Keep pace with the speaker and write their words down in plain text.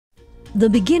The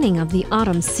beginning of the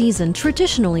autumn season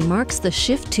traditionally marks the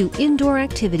shift to indoor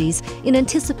activities in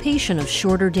anticipation of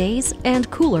shorter days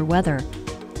and cooler weather.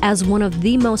 As one of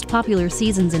the most popular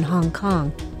seasons in Hong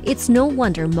Kong, it's no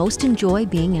wonder most enjoy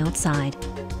being outside.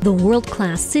 The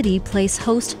world-class city plays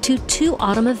host to 2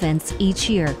 autumn events each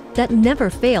year that never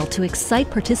fail to excite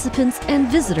participants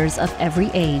and visitors of every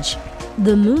age.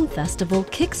 The Moon Festival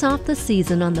kicks off the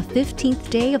season on the 15th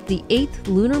day of the 8th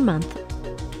lunar month.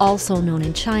 Also known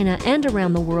in China and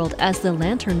around the world as the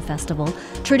Lantern Festival,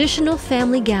 traditional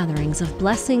family gatherings of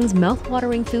blessings,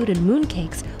 mouth-watering food, and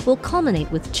mooncakes will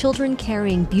culminate with children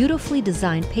carrying beautifully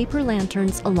designed paper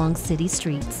lanterns along city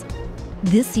streets.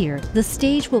 This year, the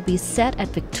stage will be set at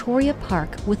Victoria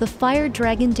Park with a fire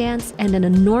dragon dance and an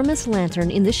enormous lantern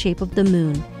in the shape of the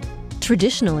moon.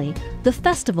 Traditionally, the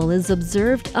festival is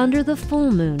observed under the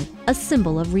full moon, a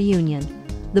symbol of reunion.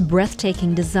 The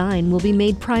breathtaking design will be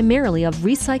made primarily of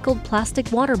recycled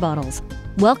plastic water bottles,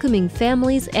 welcoming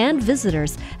families and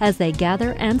visitors as they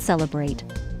gather and celebrate.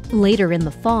 Later in the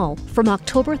fall, from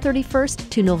October 31st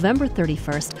to November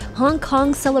 31st, Hong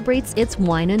Kong celebrates its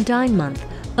Wine and Dine Month,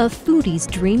 a foodie's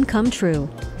dream come true.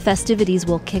 Festivities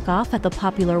will kick off at the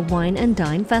popular Wine and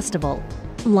Dine Festival.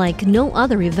 Like no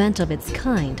other event of its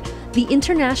kind, the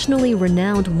internationally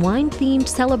renowned wine-themed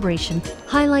celebration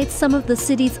highlights some of the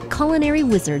city's culinary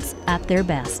wizards at their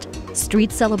best. Street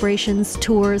celebrations,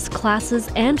 tours, classes,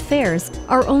 and fairs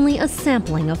are only a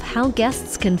sampling of how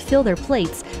guests can fill their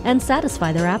plates and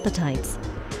satisfy their appetites.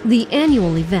 The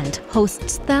annual event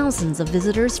hosts thousands of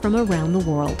visitors from around the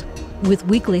world, with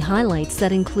weekly highlights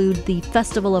that include the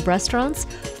Festival of Restaurants,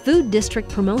 Food District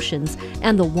promotions,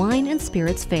 and the Wine and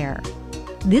Spirits Fair.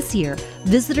 This year,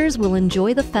 visitors will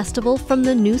enjoy the festival from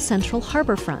the new Central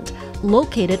Harbourfront,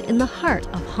 located in the heart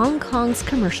of Hong Kong's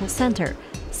commercial center,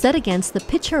 set against the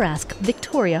picturesque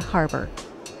Victoria Harbour.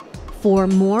 For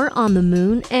more on the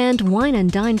Moon and Wine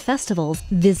and Dine festivals,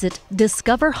 visit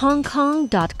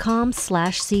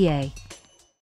discoverhongkong.com/ca.